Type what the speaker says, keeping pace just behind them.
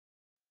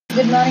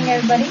Good morning,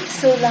 everybody.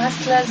 So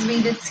last class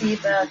we did see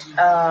about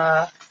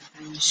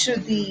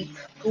Shrudeep,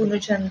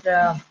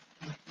 Purnachandra,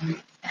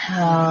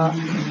 uh,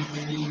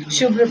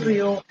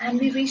 Shubhra, and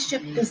we reached a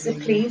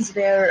place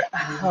where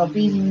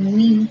we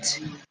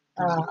meet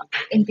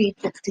in page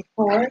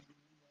 64.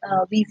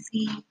 We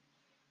see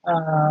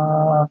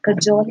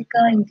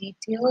Kajolika in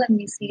detail, and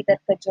we see that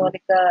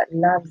Kajolika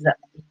loves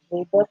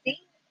Vibhuti,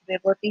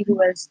 Vibhuti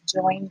who has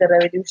joined the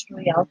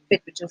revolutionary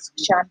outfit, which is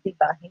Shanti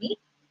Bahini,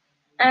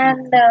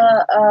 and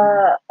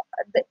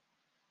the,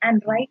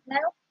 and right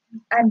now,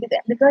 and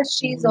because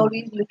she's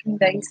always looking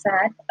very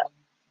sad,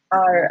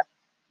 our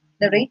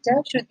narrator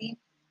Shruti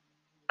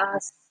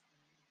asks,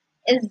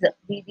 "Is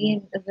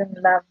Vivian is in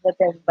love with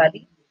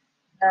everybody?"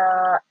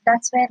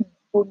 That's when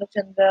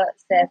Purnachandra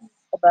says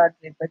about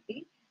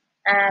Vibhuti,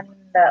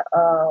 and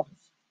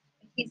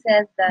he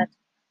says that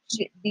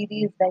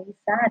Didi is very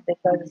sad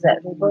because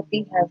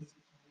Vibhuti has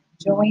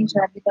joined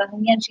Shanti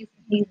Bahani and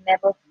he's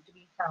never to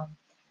be found,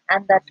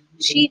 and that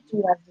she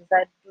too has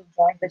decided to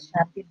join the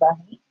Shanti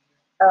Bahani,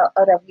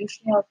 a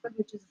revolutionary outfit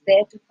which is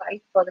there to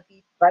fight for the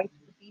right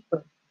of the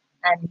people.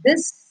 And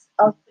this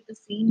outfit is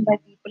seen by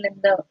people in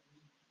the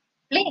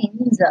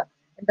plains,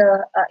 in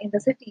the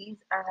cities,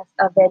 as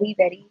a very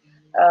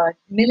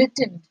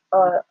militant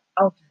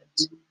outfit,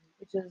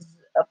 which is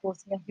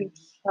posing a huge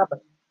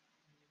trouble.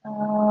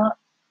 Uh,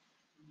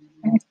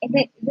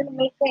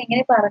 ഇതിനൊക്കെ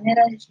എങ്ങനെ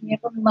പറഞ്ഞുതരാന്ന് വെച്ച് കഴിഞ്ഞാൽ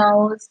ഇപ്പം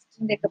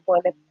മാവോയിസ്റ്റിന്റെ ഒക്കെ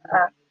പോലെ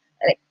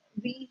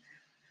we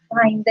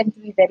find them to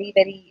be very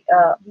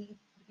V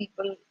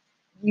people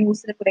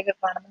ന്യൂസിൽ കൂടെയൊക്കെ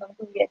കാണുമ്പോൾ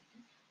നമുക്ക്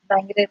വിചാരിക്കും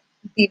ഭയങ്കര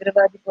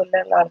തീവ്രവാദി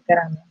പോലെയുള്ള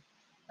ആൾക്കാരാണ്.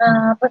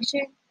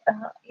 പക്ഷെ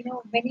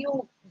when you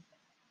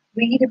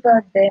read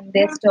about them,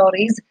 their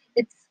stories,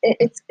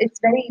 it's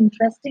very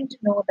interesting to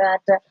know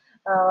that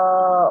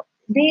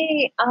they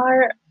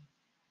are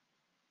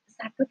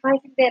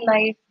sacrificing their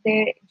life,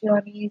 their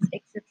journeys,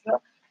 etc.,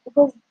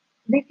 because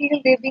they feel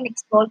they've been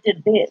exploited.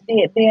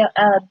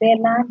 Their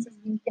lands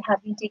have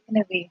been taken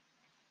away.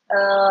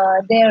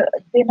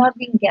 They're not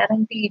being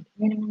guaranteed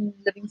minimum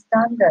living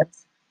standards.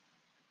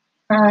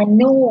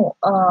 No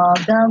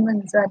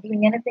governments are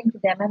doing anything to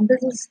them, and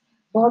this is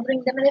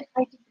bothering them, and they're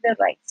fighting for their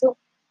rights. So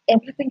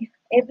everything,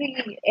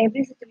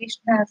 every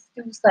situation has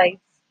two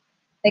sides,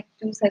 like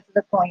two sides of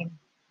the coin.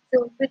 So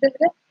with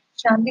the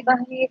Shanti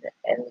Bahani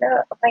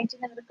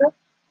fighting and the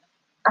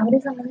അവരെ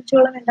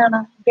സംബന്ധിച്ചോളം എന്താണ്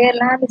their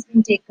land has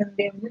been taken,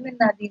 their women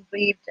are being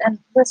raped, and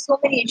there's so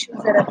many issues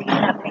that are being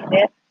happening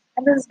there,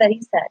 and this is very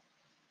sad.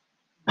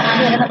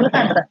 അതാണ് നമ്മൾ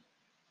കണ്ടത്.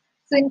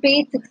 So in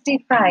page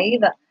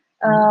 65,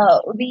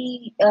 we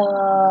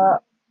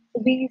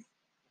we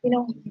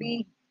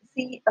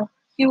see a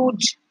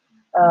huge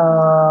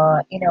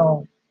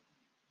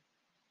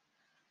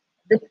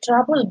the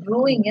trouble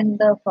brewing in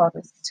the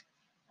forest.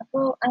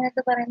 അപ്പോൾ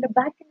അതിനകത്ത് പറയുന്നത്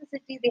back in the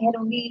city they had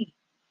only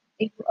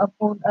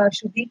അപ്പോൾ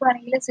ഷുദീപ്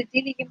ആണെങ്കിൽ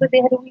സിറ്റിയിലിരിക്കുമ്പോൾ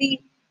they had only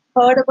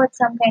heard about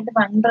some kind of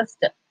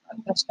unrest,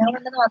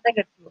 പ്രശ്നങ്ങളുണ്ടെന്ന് മാത്രമേ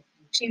കേട്ടുള്ളൂ.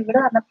 പക്ഷെ ഇവിടെ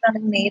വന്നപ്പോഴാണ്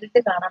ഇത് നേരിട്ട്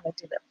കാണാൻ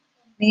പറ്റിയത്.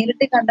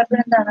 നേരിട്ട്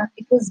കണ്ടപ്പോഴെന്താണ്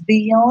it was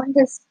beyond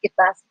his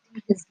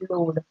capacity, his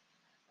load.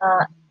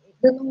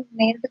 ഇതൊന്നും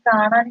നേരിട്ട്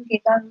കാണാനും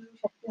കേൾക്കാനുള്ള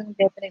ശക്തിയൊന്നും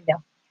ഇദ്ദേഹത്തിനില്ല.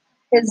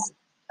 ഹിസ്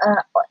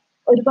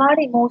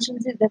ഒരുപാട്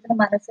ഇമോഷൻസ് ഇദ്ദേഹത്തിന്റെ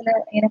മനസ്സിൽ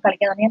ഇങ്ങനെ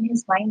കളിക്കാൻ തുടങ്ങി.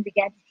 His mind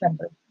began to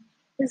ട്രെംബിൾ.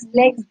 His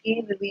legs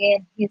gave way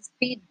and his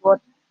feet got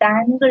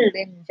tangled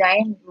in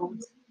giant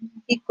roots.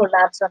 He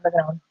collapsed on the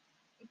ground.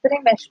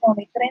 ഇത്രയും വിഷമവും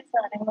ഇത്രയും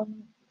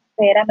സാധനങ്ങളൊന്നും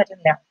പേരാൻ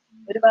പറ്റുന്നില്ല.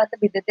 ഒരു ഭാഗത്ത്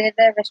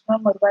വിദ്യയുടെ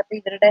വിഷമം, ഒരു ഭാഗത്ത്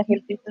ഇവരുടെ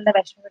ഹെൽത്ത് പീപ്പിളിന്റെ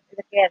വിഷമം,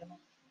 ഇതൊക്കെയായിരുന്നു.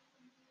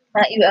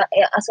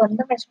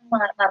 സ്വന്തം വിഷമം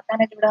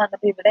മറക്കാനായിട്ട് ഇവിടെ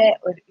വന്നപ്പോ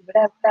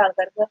ഇവിടുത്തെ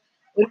ആൾക്കാർക്ക്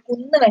ഒരു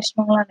കുന്ന്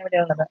വിഷമങ്ങളാണ് ഇവിടെ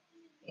ഉള്ളത്.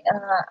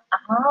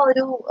 ആ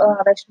ഒരു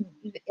വിഷമം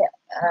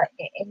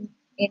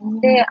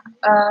എന്റെ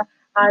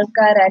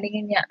ആൾക്കാർ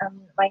അല്ലെങ്കിൽ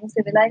ഭയങ്കര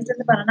സിവിലൈസ്ഡ്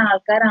എന്ന് പറയുന്ന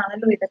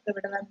ആൾക്കാരാണല്ലോ ഇതൊക്കെ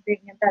ഇവിടെ വന്നിട്ട്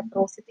ഇങ്ങനത്തെ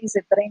അട്രോസിറ്റീസ്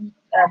ഇത്രയും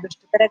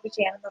ദുഷ്ടത്തരൊക്കെ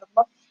ചെയ്യാനെന്ന്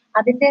പറയുമ്പോൾ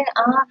അതിന്റെ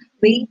ആ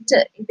വെയിറ്റ്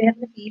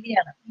ഇദ്ദേഹത്തിന് ഫീൽ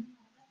ചെയ്യാണ്.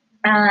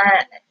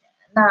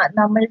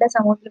 നമ്മളുടെ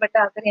സമൂഹത്തിൽപ്പെട്ട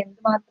ആൾക്കാർ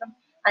എന്തുമാത്രം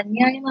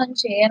അന്യായമാണ്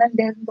ചെയ്യണം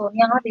ഇദ്ദേഹത്തിന് തോന്നി.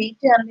 ആ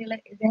വെയിറ്റ് കാരണം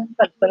ഇദ്ദേഹം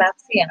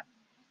കൊളാപ്സ് ചെയ്യണം.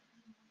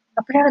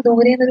 അപ്പോഴാണ്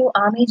ദൂരെ നിന്നൊരു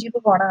ആർമി ജീപ്പ്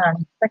പോണ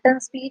കാണും.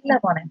 പെട്ടെന്ന് സ്പീഡിലാ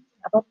പോണേ.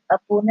 അപ്പൊ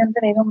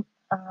പൂർണ്ണത്തെ വേഗം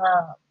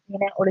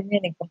ഇങ്ങനെ ഒളിഞ്ഞു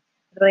നിൽക്കും.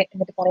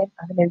 എന്നിട്ട് പറയും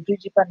അത് മിലിറ്ററി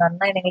ജീപ്പാ,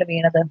 നന്നായി നിങ്ങൾ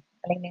വീണത്,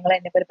 അല്ലെങ്കിൽ നിങ്ങൾ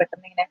എന്നെ പേര്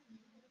പെട്ടെന്ന് ഇങ്ങനെ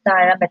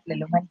താഴാൻ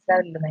പറ്റില്ലല്ലോ,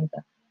 മനസ്സിലാവില്ലല്ലോ നിങ്ങൾക്ക്.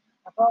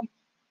 അപ്പൊ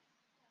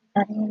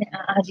അതിങ്ങനെ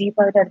ആ ജീപ്പ്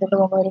അവരുടെ അടുത്തോട്ട്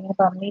പോകുമ്പോൾ അവരിങ്ങനെ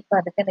പമ്മി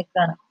പതുക്കെ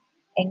നിൽക്കാണ്.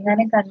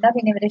 എങ്ങനെ കണ്ടാ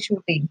പിന്നെ ഇവരെ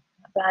ഷൂട്ട് ചെയ്യും.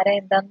 അപ്പൊ ആരാ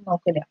എന്താന്ന്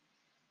നോക്കില്ല.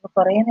 അപ്പൊ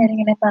കുറെ നേരം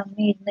ഇങ്ങനെ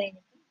പമ്മി ഇരുന്ന്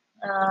കഴിഞ്ഞിട്ട്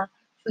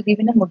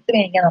സുദീപിന്റെ മുട്ട്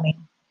വേണിക്കാൻ തുടങ്ങി.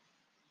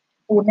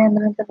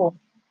 പൂർണ്ണേന്ദ്രനടുത്ത് പോകും.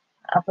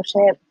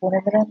 പക്ഷെ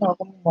പൂർണ്ണേന്ദ്രൻ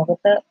നോക്കുമ്പോൾ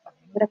മുഖത്ത്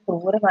ഭയങ്കര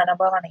ക്രൂര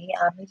മനോഭാവമാണ്. ഈ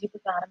ആർമി ജീപ്പ്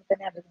കാണുമ്പോൾ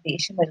തന്നെ അവർക്ക്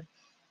ദേഷ്യം വരും.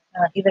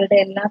 ഇവരുടെ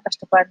എല്ലാ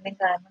കഷ്ടപ്പാടിനും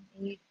കാരണം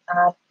ഈ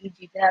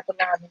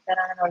ജീപ്പിനകത്തുള്ള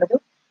ആർമിക്കാരാണെന്നുള്ളൊരു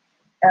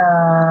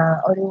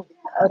ഒരു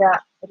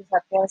ഒരു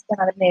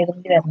സത്യാവസ്ഥയാണ് അവർ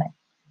നേരിടേണ്ടി വരുന്നത്.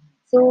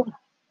 സോ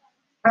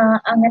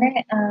അങ്ങനെ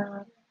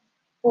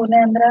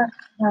പൂർണ്ണേന്ദ്ര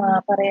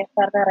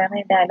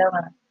പറയുന്ന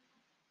ഡയലോഗാണ്,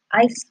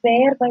 I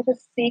swear by the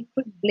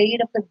sacred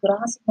blade of the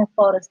grass in my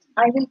forest,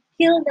 I will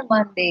kill them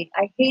one day.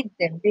 I hate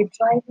them. They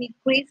drive me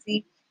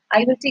crazy.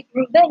 I will take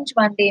revenge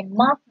one day,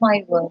 mark my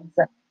words.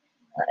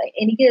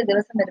 എനിക്ക്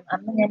ദിവസം വരും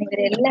അന്ന് ഞാൻ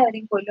ഇവരെ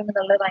എല്ലാവരെയും കൊല്ലും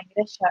എന്നുള്ളത്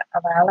ഭയങ്കര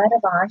വളരെ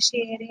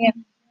വാശിയേറിയ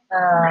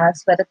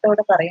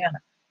സ്വരത്തോടെ പറയാണ്.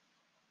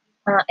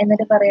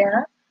 എന്നിട്ട്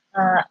പറയാണ്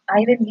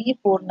ഐ വിൽ ലീവ്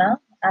പൂർണ്ണ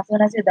as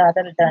soon as your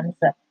Dadar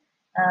returns.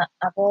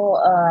 അപ്പോ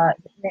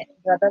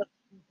ബ്രദർ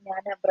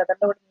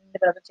ബ്രദറിന്റെ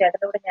കൂടെ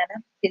ചേട്ടന്റെ കൂടെ ഞാൻ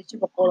തിരിച്ചു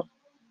പൊക്കോളും.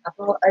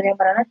 അപ്പോ ഞാൻ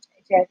പറയണ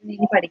ചേട്ടൻ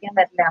ഇനി പഠിക്കാൻ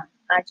പറ്റില്ല.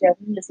 ആ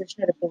ചേട്ടൻ ഡിസിഷൻ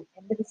എടുത്തു.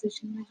 എന്ത്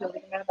ഡിസിഷൻ എന്ന്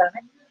ചോദിക്കുന്നത് പറഞ്ഞ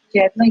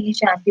ചേട്ടനും ഈ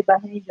ശാന്തി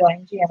ബാഹിനി ജോയിൻ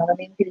ചെയ്യണം,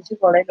 അതുകൊണ്ട് ഇനി തിരിച്ചു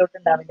കോളേജിലോട്ട്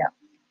ഉണ്ടാവില്ല.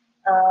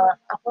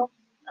 അപ്പൊ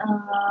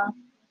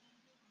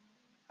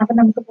അപ്പൊ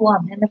നമുക്ക്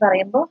പോവാം എന്ന്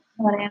പറയുമ്പോ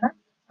പറയണ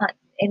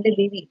എന്റെ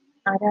ദേവി,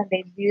 ആരാ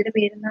ദേവിയുടെ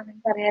പേരെന്നാ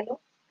നിങ്ങൾക്ക് അറിയാലോ,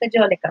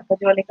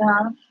 കജോലിക്ക ആ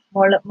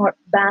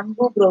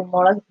ബാംബു ഗ്രോ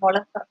മുള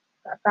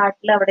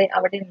കാട്ടിൽ അവിടെ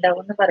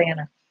ഉണ്ടാവും എന്ന്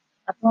പറയണം.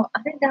 അപ്പൊ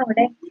അതെന്താ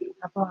അവിടെ?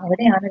 അപ്പൊ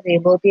അവിടെയാണ്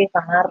രേവതിയെ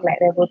കാണാറില്ല,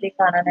 രേവതിയെ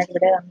കാണാനായിട്ട്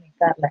ഇവിടെ വന്ന്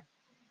നിൽക്കാറില്ല.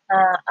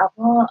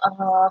 അപ്പൊ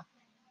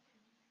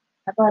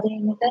അപ്പൊ അത്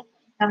കഴിഞ്ഞിട്ട്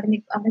അവിടെ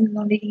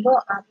നിന്നോണ്ടിരിക്കുമ്പോ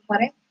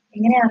പറയും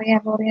എങ്ങനെ അറിയാം?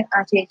 അപ്പൊ പറയും ആ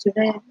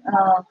ചേച്ചിയുടെ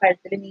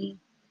കഴുത്തിലും ഈ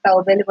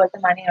കൗബേല് പോലത്തെ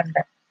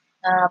മണിയുണ്ട്.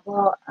 അപ്പൊ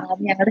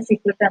അത് ഞങ്ങളുടെ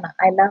സീക്രട്ട് ആണ്.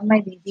 I love my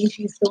Didi,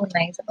 she so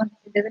nice. അപ്പൊ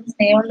ഇദ്ദേഹത്തിന്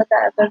സ്നേഹമുള്ള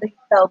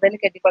കൗബേല്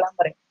കെട്ടിക്കൊള്ളാൻ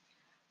പറയും.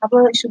 അപ്പൊ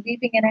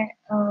സുദീപ് ഇങ്ങനെ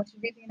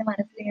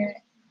മനസ്സിലിങ്ങനെ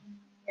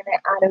ഇങ്ങനെ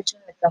ആലോചിച്ച്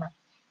നിൽക്കണം.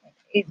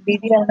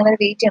 ദീദി വരുന്നവരെ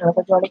വെയിറ്റ് ചെയ്യണം,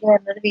 അപ്പൊ ജോലിക്ക്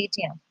വരുന്നവരെ വെയിറ്റ്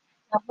ചെയ്യണം.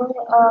 അപ്പൊ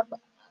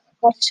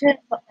കുറച്ച്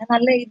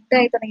നല്ല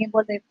ഇതായി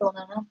തുടങ്ങിയപ്പോൾ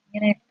തോന്നാണ്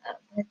ഇങ്ങനെ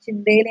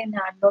ചിന്തയിൽ തന്നെ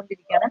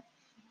ആണ്ടോണ്ടിരിക്കുകയാണ്.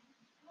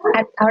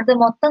 അവിടുത്തെ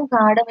മൊത്തം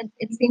കാടും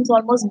it seems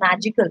almost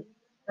magical.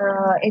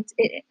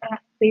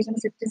 Page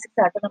 66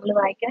 ആട്ടോ നമ്മൾ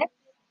വായിക്കണേ,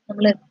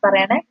 നമ്മൾ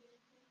പറയണേ.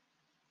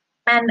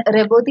 And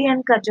Rebodi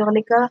and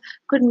Kajolika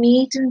could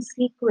meet in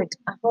secret.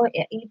 അപ്പോൾ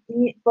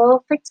ഈ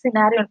പെർഫെക്റ്റ്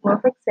സിനാരിയോ,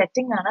 പെർഫെക്റ്റ്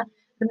സെറ്റിംഗ് ആണ്.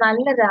 ഇത്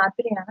നല്ല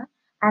രാത്രിയാണ്.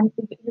 ആൻഡ്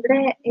ഇവിടെ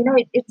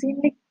it seam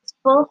like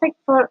perfect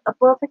for A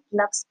perfect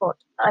love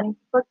spot,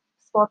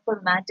 spot four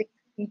magic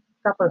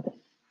couple.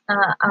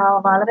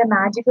 വളരെ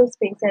മാജിക്കൽ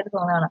സ്പേസ് ആയിട്ട്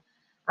തോന്നുകയാണ്.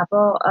 അപ്പോ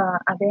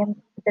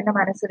അദ്ദേഹത്തിന്റെ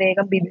മനസ്സ്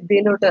വേഗം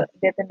ബിരുദിയിലോട്ട്,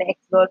 ഇദ്ദേഹത്തിന്റെ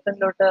എക്സ്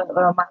ഗേൾഫ്രണ്ടിലോട്ട്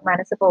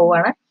മനസ്സ്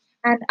പോവുകയാണ്.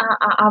 ആൻഡ്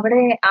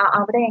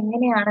അവിടെ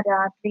എങ്ങനെയാണ്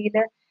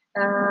രാത്രിയില്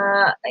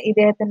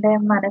ഇദ്ദേഹത്തിന്റെ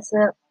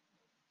മനസ്സ്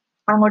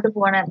അങ്ങോട്ട്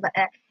പോവാണ്.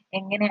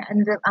 എങ്ങനെ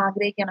എന്ത്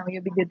ആഗ്രഹിക്കണം,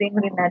 അയ്യോ വിദ്യുതയും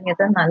കൂടി ഉണ്ടായിരുന്നു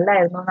എത്ര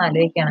നല്ലായിരുന്നു എന്ന്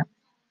ആലോചിക്കണം.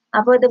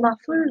 അപ്പൊ the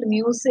muffled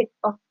music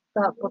of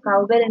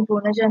cowbell in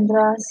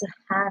Purnachandra's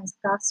hands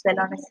cast spell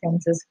on his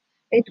senses.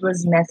 It was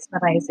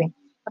mesmerizing.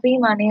 അപ്പൊ ഈ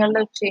മണികളുടെ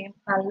ഒച്ചയും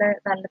നല്ല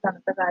നല്ല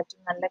തണുത്ത കാറ്റും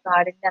നല്ല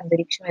കാടിന്റെ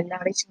അന്തരീക്ഷവും എല്ലാം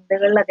കൂടി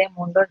ചിന്തകളിൽ അദ്ദേഹം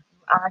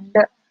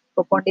ആണ്ട്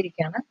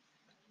പൊക്കോണ്ടിരിക്കുകയാണ്.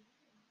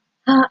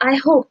 I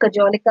hope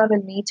Kajolika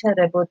will meet her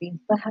Rebodi.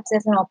 Perhaps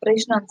there's an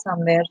operation on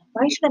somewhere.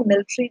 Why should a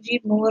military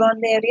jeep move around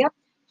the area?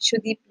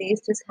 Shudi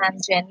placed his hand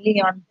gently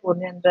on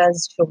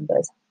Purnendra's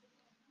shoulders.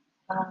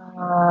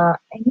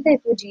 എന്താ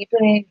ഇപ്പൊ ജീപ്പ്,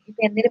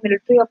 ഇപ്പൊ എന്തെങ്കിലും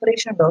military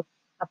operation ഉണ്ടോ?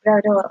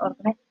 അപ്പഴവര്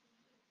ഓർക്കണേ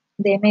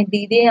ദൈവമേ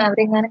ദീദിയെ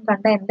അവരെങ്ങാനും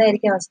കണ്ട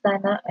എന്തായിരിക്കും അവസ്ഥ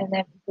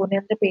എന്ന്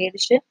പൂർണ്ണേന്ദ്ര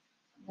പേടിച്ച്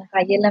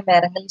കൈയെല്ലാം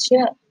വിറങ്ങലിച്ച്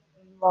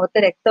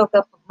മുഖത്ത്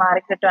രക്തമൊക്കെ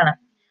മാറിക്കിട്ടാണ്.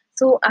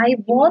 So I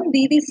warned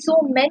Didi so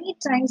many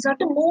times not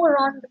to move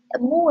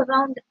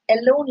around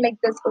alone like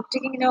this.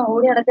 ഒറ്റയ്ക്ക് ഇങ്ങനെ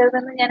ഓടി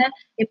നടക്കരുതെന്ന് ഞാൻ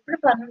എപ്പോഴും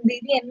പറഞ്ഞു.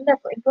 ദീദി എന്താ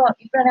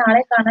ഇപ്പൊ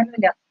ആളെ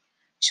കാണാനില്ല.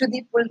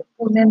 Shudip pulled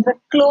Purnendra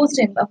close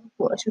to him.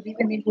 അപ്പൊ Shudip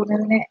എന്തെങ്കിലും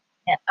പൂർണ്ണേന്ദ്രനെ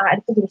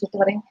അടുത്ത് പിടിച്ചിട്ട്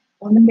പറയും,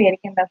 ഒന്നും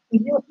പേടിക്കണ്ട,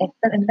 കുഞ്ഞു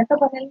എന്തൊക്കെ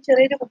പറഞ്ഞാലും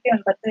ചെറിയൊരു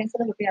കുട്ടിയാണ്, 10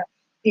 വയസ്സുള്ള കുട്ടിയാണ്,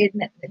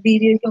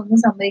 ദീദിക്ക് ഒന്നും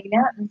സംഭവിക്കില്ല,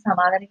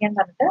 സമാധാനിക്കാൻ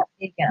പറഞ്ഞിട്ട്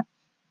ഇരിക്കണം.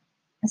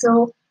 സോ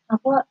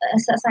അപ്പൊ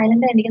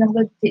സൈലന്റ് ആയിരിക്കും.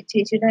 നമുക്ക്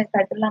ചേച്ചിയുടെ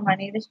കഴുത്തുള്ള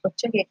മണിയുടെ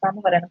ഒച്ച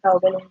കേൾക്കാന്ന് പറയണം.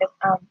 കൗബലിന്റെ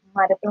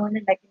മരത്തോണ്ട്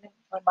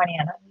ഉണ്ടാക്കുന്ന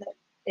മണിയാണ്,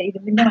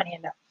 ഇരുമ്പിന്റെ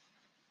മണിയല്ല.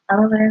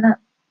 അപ്പൊ പറയണ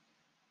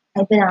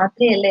ഇപ്പൊ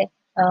രാത്രിയല്ലേ,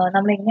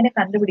 നമ്മൾ എങ്ങനെ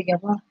കണ്ടുപിടിക്കും?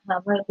 അപ്പൊ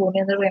നമ്മൾ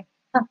പൂർണ്ണേന്ദ്ര പറയും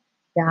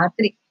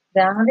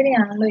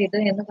രാത്രിയാണല്ലോ ഇത്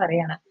എന്ന്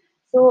പറയാണ്.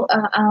 So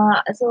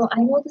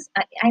I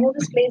know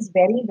this place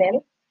very well.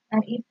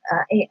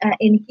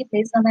 എനിക്ക്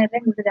പ്ലേസ്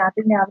നന്നായിട്ട്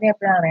രാവിലെ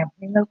എപ്പോഴാണ് അറിയാം,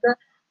 നിങ്ങൾക്ക്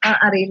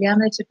അറിയില്ല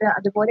എന്ന് വെച്ചിട്ട്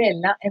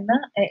അതുപോലെയല്ല എന്ന്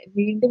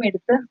വീണ്ടും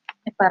എടുത്ത്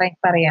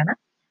പറയാണ്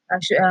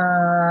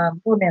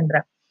പൂർണ്ണേന്ദ്ര.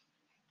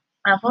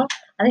 അപ്പൊ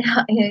അത്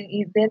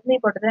ഇദ്ദേഹത്തിന് ഈ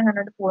പൊട്ടത്തരം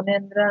കണ്ടിട്ട്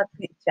പൂർണ്ണേന്ദ്ര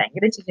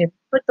ഭയങ്കര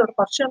ഇപ്പൊ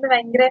കുറച്ചു മുമ്പ്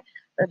ഭയങ്കര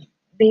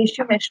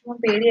ദേഷ്യവും വിഷമവും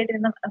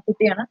പേടിയായിട്ടിരുന്ന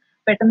കുട്ടിയാണ്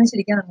പെട്ടെന്ന്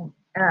ചിരിക്കാൻ തുടങ്ങും.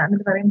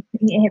 എന്നിട്ട് പറയും,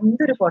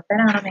 എന്തൊരു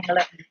പൊട്ടനാണോ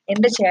നിങ്ങള്,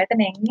 എന്റെ ചേട്ടൻ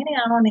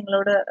എങ്ങനെയാണോ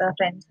നിങ്ങളോട്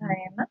ഫ്രണ്ട്സ്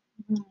ആയെന്ന്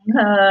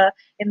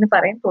എന്ന്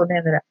പറയും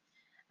പൂർണ്ണേന്ദ്ര.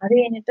 അത്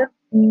കഴിഞ്ഞിട്ട്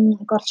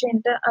കുറച്ച്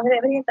കഴിഞ്ഞിട്ട് അവര്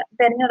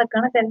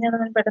തെരഞ്ഞെടുക്കുന്ന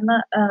പെട്ടെന്ന്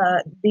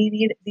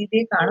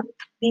ദീദിയെ കാണും.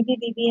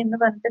 ദീദി എന്ന്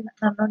പറഞ്ഞിട്ട്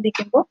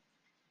നടന്നുകൊണ്ടിരിക്കുമ്പോ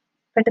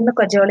പെട്ടെന്ന്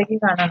കജോളിക്ക്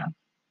കാണണം.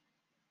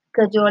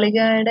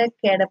 കജോളികയുടെ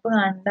കിടപ്പ്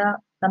കണ്ട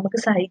നമുക്ക്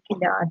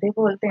സഹിക്കില്ല.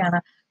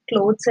 അതേപോലത്തെയാണ്.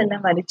 ക്ലോത്ത്സ്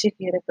എല്ലാം വലിച്ചു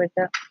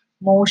കീറപ്പെട്ട്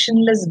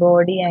മോഷൻലെസ്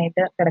ബോഡി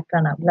ആയിട്ട്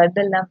കിടക്കണം. ബ്ലഡ്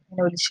എല്ലാം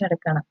ഇങ്ങനെ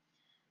ഒലിച്ചെടുക്കണം.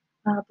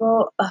 അപ്പോ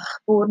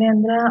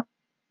പൂർണ്ണേന്ദ്ര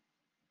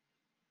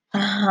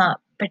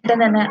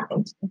പെട്ടെന്ന് തന്നെ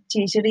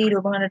ചേച്ചിയുടെ ഈ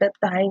രൂപം കണ്ടിട്ട്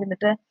താഴെ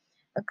ഇരുന്നിട്ട്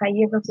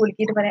കൈയൊക്കെ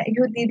കുലുക്കിയിട്ട് പറയാം,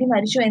 അയ്യോ ദീദി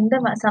മരിച്ചു, എന്താ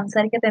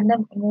സംസാരിക്കാത്ത, എന്താ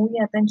മൂവ്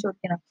ചെയ്യാത്തെന്ന്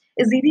ചോദിക്കണം.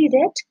 Is Didi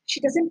dead?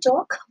 She doesn't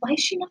talk. Why is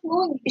she not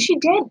moving? Is she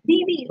dead?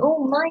 Didi, oh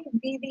my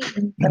Didi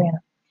എന്ന്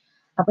പറയണം.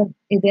 അപ്പം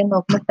ഇതേ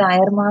നോക്കുമ്പോൾ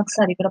ടയർ മാർക്സ്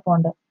അതിൽ കൂടെ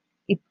പോണ്ട്.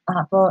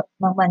 അപ്പൊ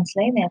നമുക്ക്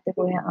മനസ്സിലായി നേരത്തെ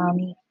പോയ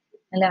ആർമി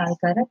അല്ല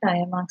ആൾക്കാര്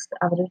ടയർ മാർക്സ്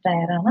അവരുടെ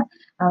ടയറാണ്.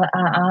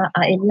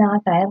 എല്ലാ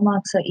ടയർ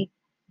മാർക്സ് ഈ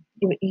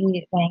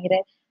ഭയങ്കര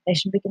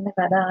വിഷമിപ്പിക്കുന്ന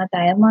കഥ ആ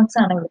ടയർ മാർക്സ്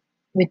ആണ്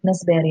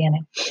വിറ്റ്നസ് ബെയർ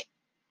ചെയ്യാനെ.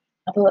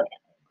 അപ്പൊ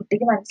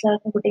കുട്ടിക്ക്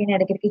മനസ്സിലാക്കുന്ന കുട്ടി ഇങ്ങനെ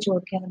ഇടയ്ക്കിടയ്ക്ക്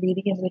ചോദിക്കാണ്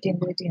ദീദിക്ക് എന്ത്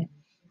പറ്റി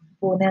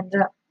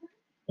പൂർണ്ണേന്ദ്ര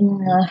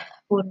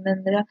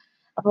പൂർണ്ണേന്ദ്ര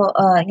അപ്പൊ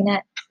ഇങ്ങനെ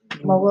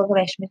മുഖമൊക്കെ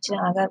വിഷമിച്ച്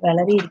ആകെ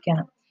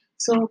വളരെയിരിക്കുകയാണ്.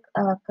 സോ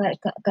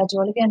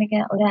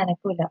കജോളിക്കാണെങ്കിൽ ഒരു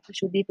അനക്കമില്ല.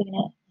 ശ്രുദീപ്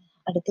ഇങ്ങനെ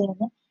അടുത്ത്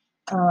നിന്ന്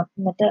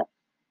എന്നിട്ട്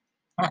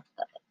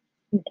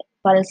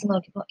പൾസ്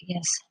നോക്കിയപ്പോ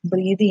യെസ്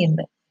ബ്രീത്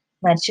ചെയ്യുന്നുണ്ട്.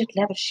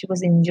 മരിച്ചിട്ടില്ല, പക്ഷെ she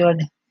was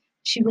injured.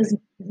 She was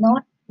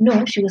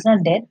not she was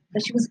not dead,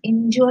 but she was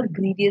injured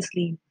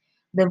grievously.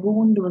 The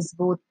wound was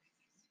both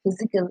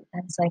physical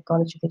and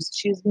psychological. So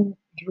she's been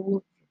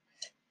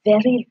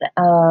very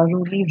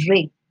rudely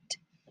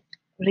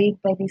raped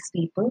by these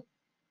people,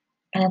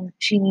 and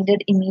she needed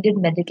immediate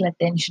medical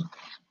attention.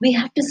 We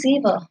have to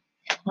save her.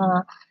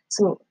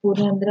 So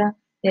Purnendra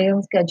വേഗം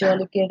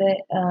കജോളിക്കയുടെ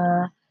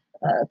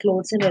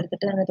ക്ലോത്ത്സിൽ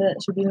എടുത്തിട്ട് എന്നിട്ട്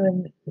ശ്രുതി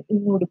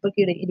ഇന്ന്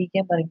ഉടുപ്പൊക്കെ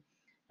ഇരിക്കാൻ പറയും.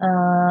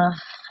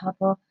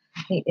 അപ്പൊ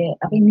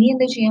അപ്പൊ നീ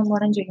എന്താ ചെയ്യാൻ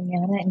പോണെന്ന്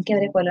ചോദിക്കും. എനിക്ക്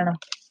അവരെ കൊല്ലണം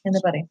എന്ന്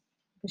പറയും.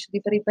 ശ്രുതി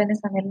പറയും ഇപ്പൊ എന്നെ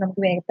സമയത്ത്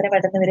നമുക്ക് എത്ര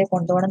പെട്ടെന്ന് ഇവരെ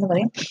കൊണ്ടുപോകണം എന്ന്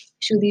പറയും.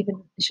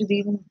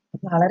 ശ്രുതിയും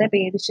വളരെ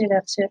പേടിച്ച്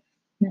ഇടർച്ച്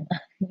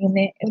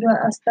ഇങ്ങനെ ഒരു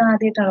അവസ്ഥ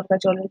ആദ്യമായിട്ടാണ്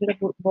കജോളിയുടെ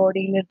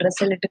ബോഡിയിൽ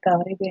ഡ്രസ്സെല്ലാം ഇട്ട്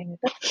കവർ ചെയ്ത്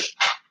കഴിഞ്ഞിട്ട്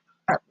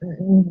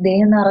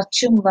ദേഹം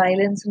നിറച്ചും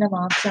വയലൻസിന്റെ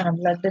മാർക്സ് ആണ്,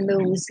 ബ്ലഡ്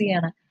എല്ലാം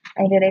ഊസിയാണ്.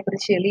 അതിന്റെ ഇടയിൽ കൂടി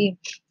ചെളിയും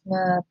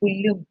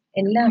പുല്ലും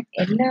എല്ലാം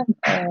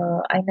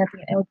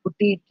അതിനകത്ത്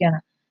പൊട്ടിയിരിക്കുകയാണ്.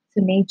 So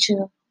nature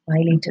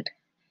violated.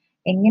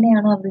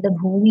 എങ്ങനെയാണോ അവരുടെ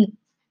ഭൂമി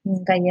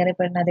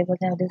കയ്യേറപ്പെടുന്നത്, അതേപോലെ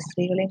തന്നെ അവരുടെ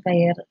സ്ത്രീകളെയും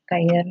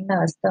കയ്യേറേണ്ട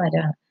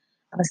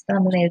അവസ്ഥ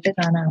നമ്മൾ നേരിട്ട്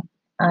കാണണം.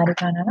 ആര്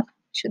കാണണം?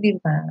 ശ്രുതി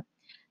കാണണം.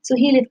 So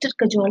he lifted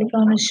Kajolika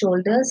on his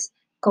shoulders,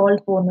 called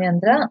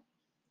Purnendra,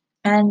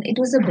 and it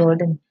was a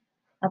burden.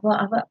 അപ്പൊ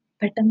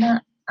പെട്ടെന്ന്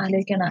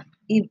ആലോചിക്കണ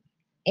ഈ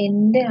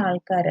എന്റെ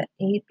ആൾക്കാര്,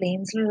 ഈ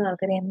പ്ലെയിൻസിലുള്ള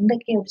ആൾക്കാര്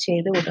എന്തൊക്കെയാ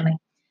ചെയ്തു കൂട്ടണേ.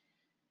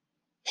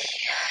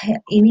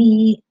 ഇനി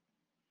ഈ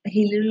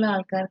ഹില്ലിലുള്ള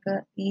ആൾക്കാർക്ക്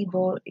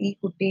ഈ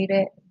കുട്ടിയുടെ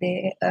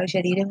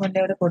ശരീരം കൊണ്ട്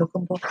അവിടെ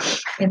കൊടുക്കുമ്പോൾ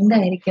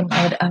എന്തായിരിക്കും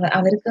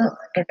അവർക്ക്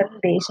പെട്ടെന്ന്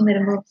ദേഷ്യം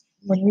വരുമ്പോൾ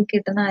മുന്നിൽ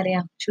കിട്ടുന്ന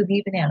ആരെയാ?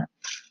 സുദീപിനെയാണ്.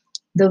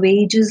 The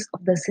wages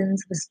of the sins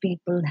of his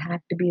people had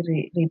to be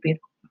repaid.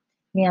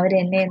 ഇനി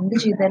അവരെന്നെ എന്ത്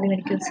ചെയ്താലും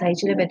എനിക്ക്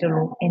സഹിച്ചേ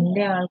പറ്റുള്ളൂ.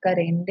 എന്റെ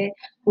ആൾക്കാര്, എന്റെ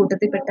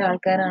കൂട്ടത്തിൽപ്പെട്ട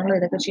ആൾക്കാരാണല്ലോ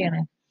ഇതൊക്കെ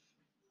ചെയ്യണേ.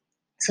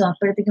 സോ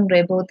അപ്പോഴത്തേക്കും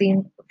റെബോത്തിയും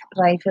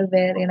റൈഫിൾ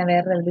ചെയ്യണ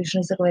വേറെ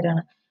റെവല്യൂഷണറീസ് ഒക്കെ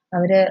വരാണ്.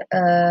 അവര്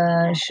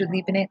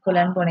ശ്രുദീപിനെ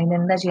കൊല്ലാൻ പോണേ,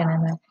 ഇതെന്താ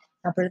ചെയ്യണമെന്ന്.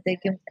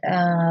 അപ്പോഴത്തേക്കും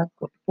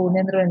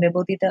പൂർണ്ണേന്ദ്ര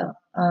റെബോത്തിട്ട്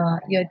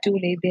you are to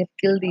late, they have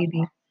killed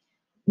Didi.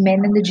 Men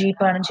in the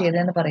ജീപ്പാണ്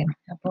ചെയ്തതെന്ന് പറയും.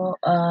 അപ്പോ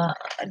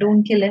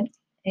ഡോണ്ട് കിൽ ഹിം.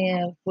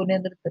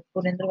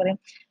 പൂർണ്ണേന്ദ്ര പറയും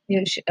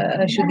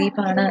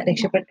ശ്രുദീപാണ്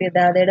രക്ഷപ്പെടുത്തിയത്,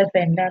 ദാദയുടെ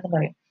ഫ്രണ്ടാന്ന്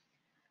പറയും.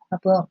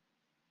 അപ്പോ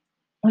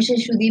പക്ഷെ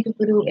ശ്രുദീപ്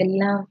ഇപ്പൊ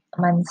എല്ലാം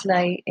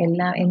മനസ്സിലായി,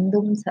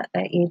 എന്തും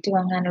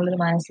ഏറ്റുവാങ്ങാനുള്ളൊരു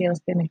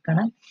മാനസികാവസ്ഥയിൽ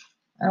നിൽക്കണം.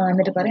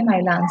 എന്നിട്ട് പറയും I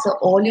will answer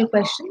all your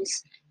questions,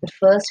 but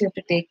first you have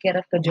to take care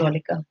of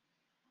കജോളിക്ക.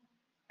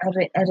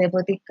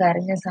 Revathi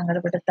കരഞ്ഞ്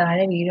സങ്കടപ്പെട്ട്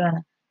താഴെ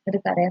വീഴുവാണ്.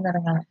 എന്നിട്ട് കരയാൻ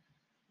തുടങ്ങാണ്.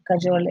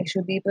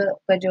 ശ്രുദീപ്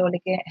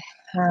കജോളിക്ക്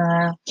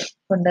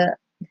കൊണ്ട്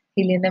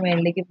ഹില്ലിന്റെ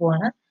മേളിലേക്ക്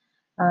പോവാണ്.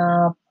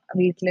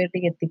 വീട്ടിലേക്ക്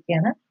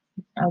എത്തിക്കുകയാണ്.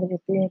 അവിടെ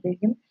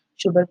എത്തിയപ്പോഴേക്കും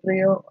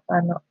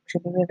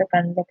ശുഭപ്രിയയുടെ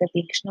കണ്ണിലൊക്കെ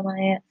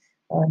തീക്ഷ്ണമായ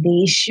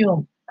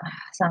ദേഷ്യവും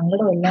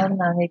സങ്കടവും എല്ലാം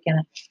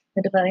ആഗ്രഹിക്കാണ്.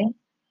 എന്നിട്ട് പറയും,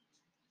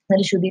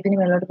 എന്നിട്ട് ശ്രുദീപിന്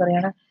മേളോട്ട്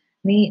പറയാണ്,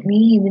 നീ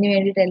ഇതിനു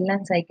വേണ്ടിയിട്ട് എല്ലാം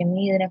സഹിക്കണം,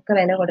 നീ ഇതിനൊക്കെ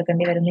വില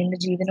കൊടുക്കേണ്ടി വരും, നിന്റെ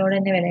ജീവനോട്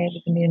തന്നെ വില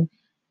കൊടുക്കേണ്ടി വരും.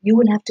 You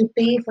will have to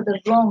pay for the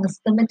wrongs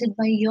committed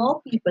by your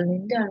people.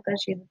 നിന്റെ ആൾക്കാർ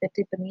ചെയ്ത് തെറ്റ്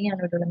ഇപ്പൊ നീയാണ്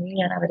വിട്ടുള്ളത്,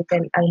 നീയാണ് അവർക്ക്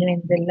അതിന്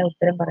വേണ്ടിയെല്ലാം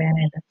ഉത്തരം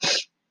പറയാനായിട്ട്.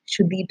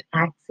 Shudip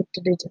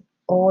accepted it in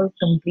all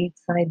complete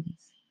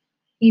silence.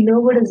 He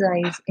lowered his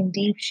eyes in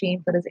deep shame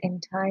for his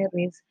entire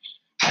race.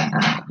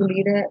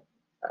 പുള്ളിയുടെ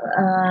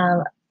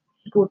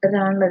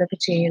കൂട്ടരാണല്ലോ ഇതൊക്കെ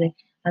ചെയ്ത്.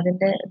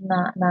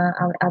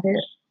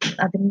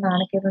 അതിന്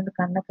നാണക്കേടുകൊണ്ട്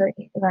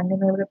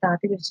കണ്ണിനോട്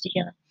താത്തി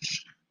പിടിച്ചിരിക്കുകയാണ്.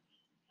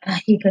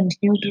 He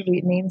continued to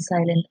remain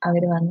silent.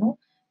 അവര് വന്നു,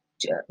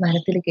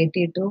 മരത്തിൽ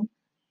കെട്ടിയിട്ടു.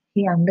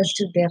 He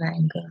understood their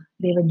anger.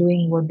 They were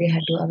doing what they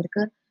had to.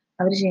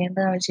 അവർ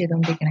ചെയ്യേണ്ടത് അവർ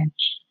ചെയ്തുകൊണ്ടിരിക്കണേ.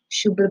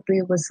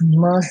 Shubhrapriya was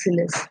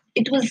merciless.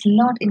 It was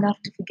not enough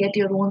to forget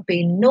your own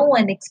pain. No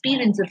one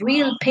experience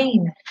real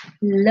pain.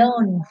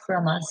 Learn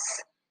from us.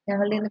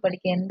 ഞങ്ങളുടെ നിന്ന്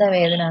പഠിക്കുക, എന്താ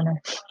വേദനാണ്.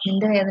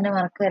 നിന്റെ വേദന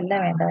മറക്കുകയല്ല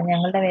വേണ്ട,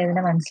 ഞങ്ങളുടെ വേദന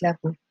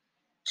മനസ്സിലാക്കൂ.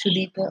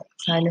 Shudip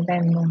silent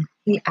and known.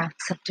 He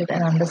accepted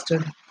and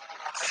understood.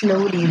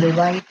 Slowly the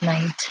white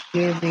night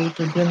gave way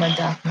to grimmer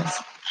darkness.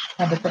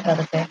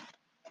 പതുക്കെ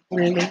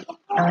പുള്ളി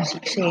ആ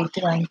ശിക്ഷ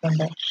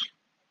ഏറ്റുവാങ്ങിക്കൊണ്ട്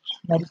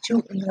മരിച്ചു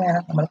എന്ന്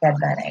വേണം നമ്മൾ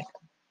കരുതാനായിട്ട്.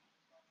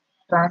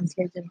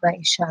 Translated by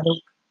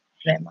Shahrukh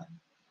Rahman.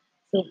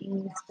 So ഈ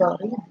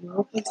സ്റ്റോറി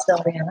ബ്യൂട്ടിഫുൾ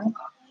സ്റ്റോറിയാണ്.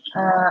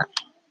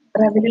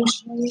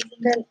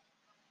 റെവല്യൂഷണറീസിന്റെ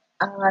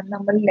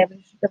നമ്മൾ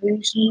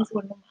റെവല്യൂഷണറീസ്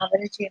കൊണ്ടും അവർ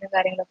ചെയ്യുന്ന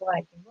കാര്യങ്ങളൊക്കെ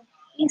വായിക്കുമ്പോൾ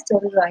ഈ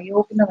സ്റ്റോറി ഐ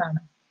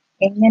ഓപ്പണറാണ്.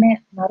 എങ്ങനെ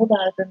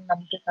മറുഭാഗത്ത് നിന്ന്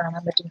നമുക്ക്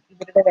കാണാൻ പറ്റും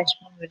ഇവരുടെ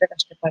വിഷമം, ഇവരുടെ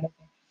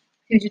കഷ്ടപ്പാടൊക്കെ.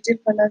 ഫ്യൂജിറ്റീവ്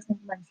കളേഴ്സ്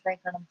നമുക്ക് മനസ്സിലായി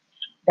കാണും.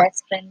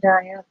 ബെസ്റ്റ്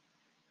ഫ്രണ്ടായ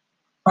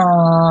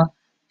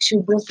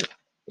ശുഭ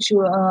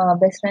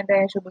ബെസ്റ്റ്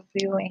ഫ്രണ്ടായ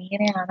ശുഭപ്രിയോ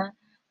എങ്ങനെയാണ്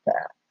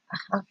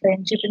ആ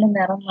ഫ്രണ്ട്ഷിപ്പിന്റെ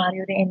നിറം മാറി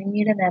ഒരു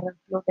എനിമിയുടെ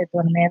നിറത്തിലോട്ട്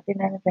എത്തുകയാണ്. നേരത്തെ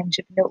ഉണ്ടായിരുന്ന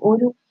ഫ്രണ്ട്ഷിപ്പിന്റെ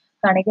ഒരു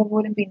കണിക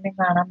പോലും പിന്നെ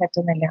കാണാൻ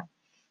പറ്റുന്നില്ല,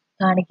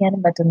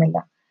 കാണിക്കാനും പറ്റുന്നില്ല.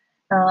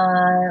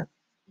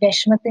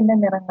 വിഷമത്തിന്റെ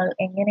നിറങ്ങൾ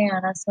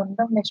എങ്ങനെയാണ്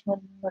സ്വന്തം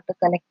വിഷമത്തിലോട്ട്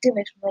കളക്റ്റീവ്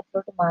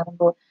വിഷമത്തിലോട്ട്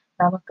മാറുമ്പോൾ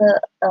നമുക്ക്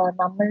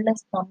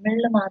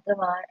നമ്മളിൽ മാത്രം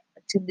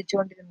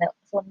ചിന്തിച്ചുകൊണ്ടിരുന്ന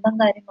സ്വന്തം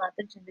കാര്യം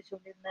മാത്രം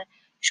ചിന്തിച്ചുകൊണ്ടിരുന്ന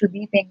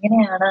ശ്രുദീപ്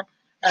എങ്ങനെയാണ്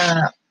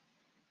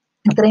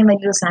ഇത്രയും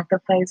വലിയൊരു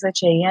സാക്രിഫൈസ്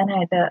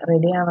ചെയ്യാനായിട്ട്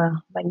റെഡിയാവുക.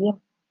 വലിയ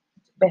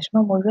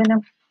വിഷമം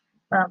മുഴുവനും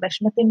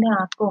വിഷമത്തിന്റെ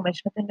ആക്കവും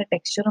വിഷമത്തിന്റെ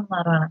ടെക്സ്ചറും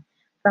മാറാണ്.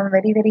 From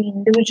very very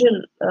individual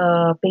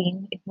pain,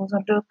 it moves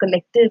on to a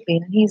collective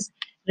pain. He's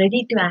ready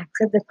to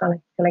accept the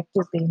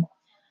collective pain.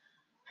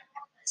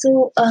 So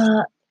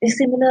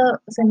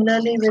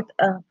similarly with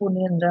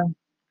Punendra,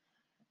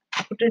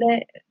 കുട്ടിയുടെ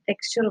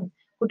ടെക്സ്ചറും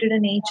കുട്ടിയുടെ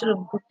നേച്ചറും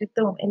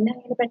കുട്ടിത്വവും എല്ലാം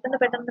ഇങ്ങനെ പെട്ടെന്ന്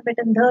പെട്ടെന്ന്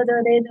പെട്ടെന്ന് ധ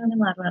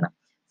മാറുകയാണ്.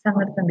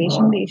 സങ്കടം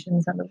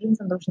ദേഷ്യം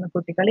സന്തോഷം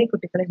കുട്ടികളെ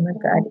എന്ന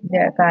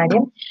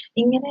കാര്യം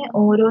ഇങ്ങനെ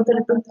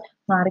ഓരോരുത്തർക്കും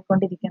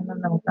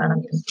മാറിക്കൊണ്ടിരിക്കുന്നത് നമുക്ക് കാണാൻ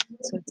പറ്റും.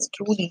 So it's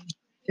truly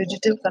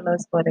fugitive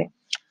colours പോലെ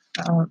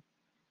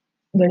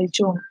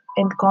വെളിച്ചവും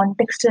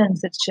കോണ്ടെക്സ്റ്റ്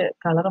അനുസരിച്ച്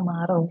കളർ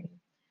മാറും.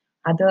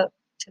 അത്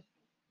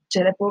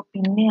ചിലപ്പോൾ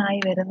പിന്നെ ആയി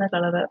വരുന്ന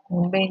കളറ്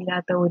മുമ്പേ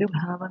ഇല്ലാത്ത ഒരു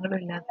ഭാവങ്ങളും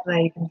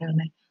ഇല്ലാത്തതായിരിക്കും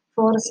കാണുന്നത്.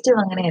 ഫോറസ്റ്റും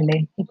അങ്ങനെയല്ലേ,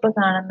 ഇപ്പൊ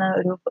കാണുന്ന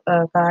ഒരു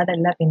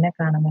കാടല്ല പിന്നെ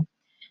കാണുന്നത്.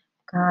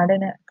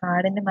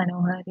 കാടിന്റെ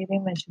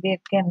മനോഹാരിതയും വശ്യതയും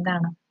ഒക്കെ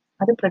എന്താണ്,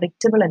 അത്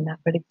പ്രഡിക്റ്റബിൾ അല്ല.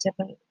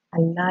 പ്രഡിക്റ്റബിൾ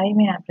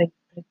അല്ലായ്മയാണ്,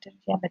 പ്രഡിക്റ്റ്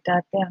ചെയ്യാൻ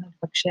പറ്റാത്തതാണ്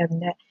പക്ഷെ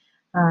അതിന്റെ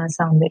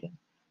സൗന്ദര്യം.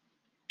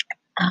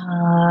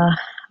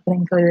 അപ്പൊ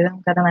നിങ്ങൾക്ക് ഒരുവിധം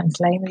കഥ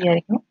മനസ്സിലായി എന്ന്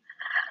വിചാരിക്കുന്നു.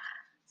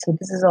 So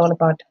this is all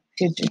about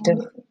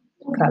fugitive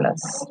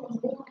colours.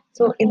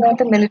 So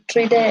ഇന്നത്തെ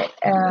മിലിറ്ററിയുടെ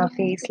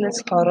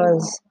ഫേസ്ലെസ്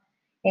ഹൊറേഴ്സ്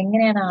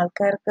എങ്ങനെയാണ്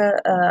ആൾക്കാർക്ക്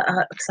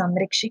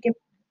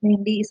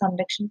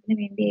സംരക്ഷണത്തിന്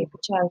വേണ്ടി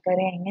ഏൽപ്പിച്ച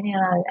ആൾക്കാരെ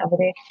എങ്ങനെയാണ്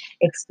അവരെ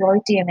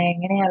എക്സ്പ്ലോയിറ്റ് ചെയ്യണേ,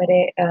 എങ്ങനെ അവരെ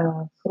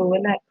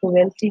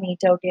ക്രൂവൽറ്റി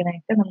മീറ്റ് ഔട്ട് ചെയ്യണേ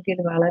ഒക്കെ നമുക്ക്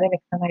ഇത് വളരെ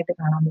വ്യക്തമായിട്ട്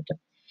കാണാൻ പറ്റും.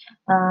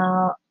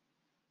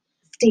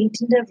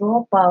 സ്റ്റേറ്റിന്റെ റോ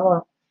പവർ,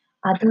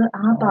 അത്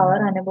ആ പവർ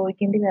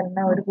അനുഭവിക്കേണ്ടി വരുന്ന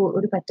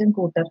ഒരു പറ്റം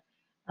കൂട്ടർ,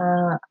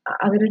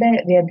 അവരുടെ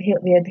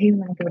വ്യഥയും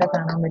നമുക്ക് ഇവിടെ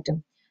കാണാൻ പറ്റും.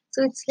 സോ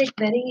ഇറ്റ്സ് ലൈക്ക്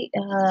വെരി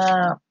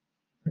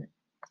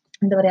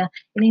എന്താ പറയാ,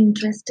 in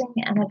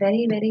interesting and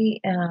very very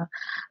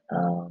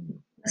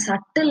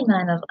subtle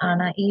manner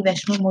ആണ് ഈ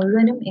വിഷമം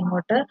മുഴുവനും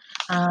ഇങ്ങോട്ട്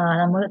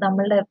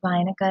നമ്മളുടെ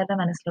വായനക്കാരുടെ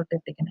മനസ്സിലോട്ട്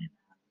എത്തിക്കുന്നത്.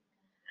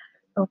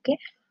 ഓക്കെ,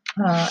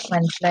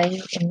 മനസ്സിലായി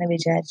എന്ന്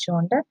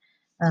വിചാരിച്ചുകൊണ്ട്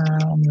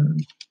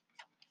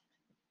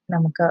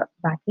നമുക്ക്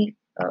ബാക്കി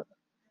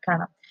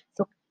കാണാം.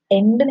 സോ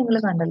എൻഡ് നിങ്ങൾ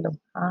കണ്ടല്ലോ,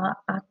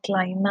 ആ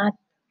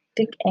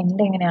ക്ലൈമാറ്റിക്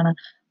എൻഡ് എങ്ങനെയാണ്,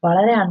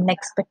 വളരെ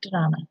അൺഎക്സ്പെക്റ്റഡ്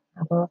ആണ്.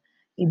 അപ്പോൾ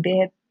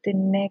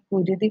ഇദ്ദേഹത്തിനെ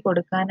കുരുതി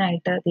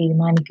കൊടുക്കാനായിട്ട്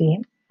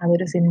തീരുമാനിക്കുകയും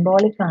അതൊരു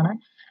സിംബോളിക് ആണ്.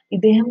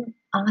 ഇദ്ദേഹം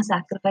ആ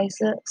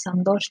സാക്രിഫൈസ്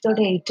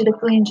സന്തോഷത്തോടെ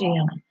ഏറ്റെടുക്കുകയും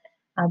ചെയ്യാണ്.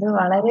 അത്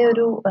വളരെ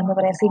ഒരു എന്താ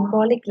പറയാ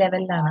സിംബോളിക്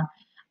ലെവലിലാണ്.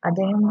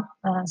 അദ്ദേഹം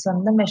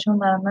സ്വന്തം വിഷമം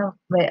മറന്ന്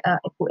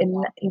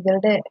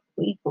ഇവരുടെ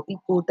ഈ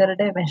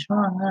കൂട്ടരുടെ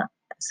വിഷമം അങ്ങ്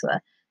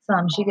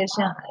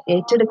സ്വാംശീകരിച്ച്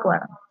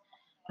ഏറ്റെടുക്കുവാണ്.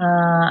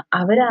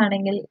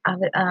 അവരാണെങ്കിൽ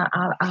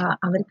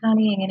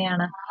അവർക്കാണെങ്കിൽ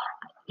എങ്ങനെയാണ്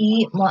ഈ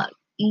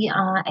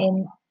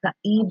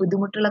ഈ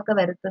ബുദ്ധിമുട്ടുകളൊക്കെ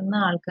വരുത്തുന്ന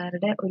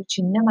ആൾക്കാരുടെ ഒരു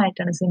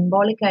ചിഹ്നമായിട്ടാണ്,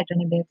 സിംബോളിക്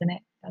ആയിട്ടാണ് ഇദ്ദേഹത്തിനെ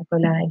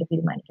കൊല്ലാനായിട്ട്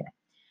തീരുമാനിക്കുന്നത്.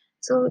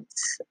 So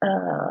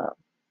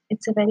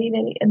it's A very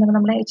very എന്താണ്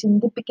നമ്മളെ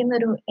ചിന്തിപ്പിക്കുന്ന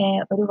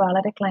ഒരു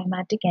വളരെ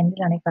ക്ലൈമാറ്റിക്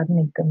എൻഡിലാണ് ഈ കഥ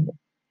നിൽക്കുന്നത്.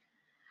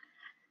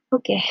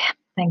 Okay,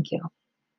 thank you.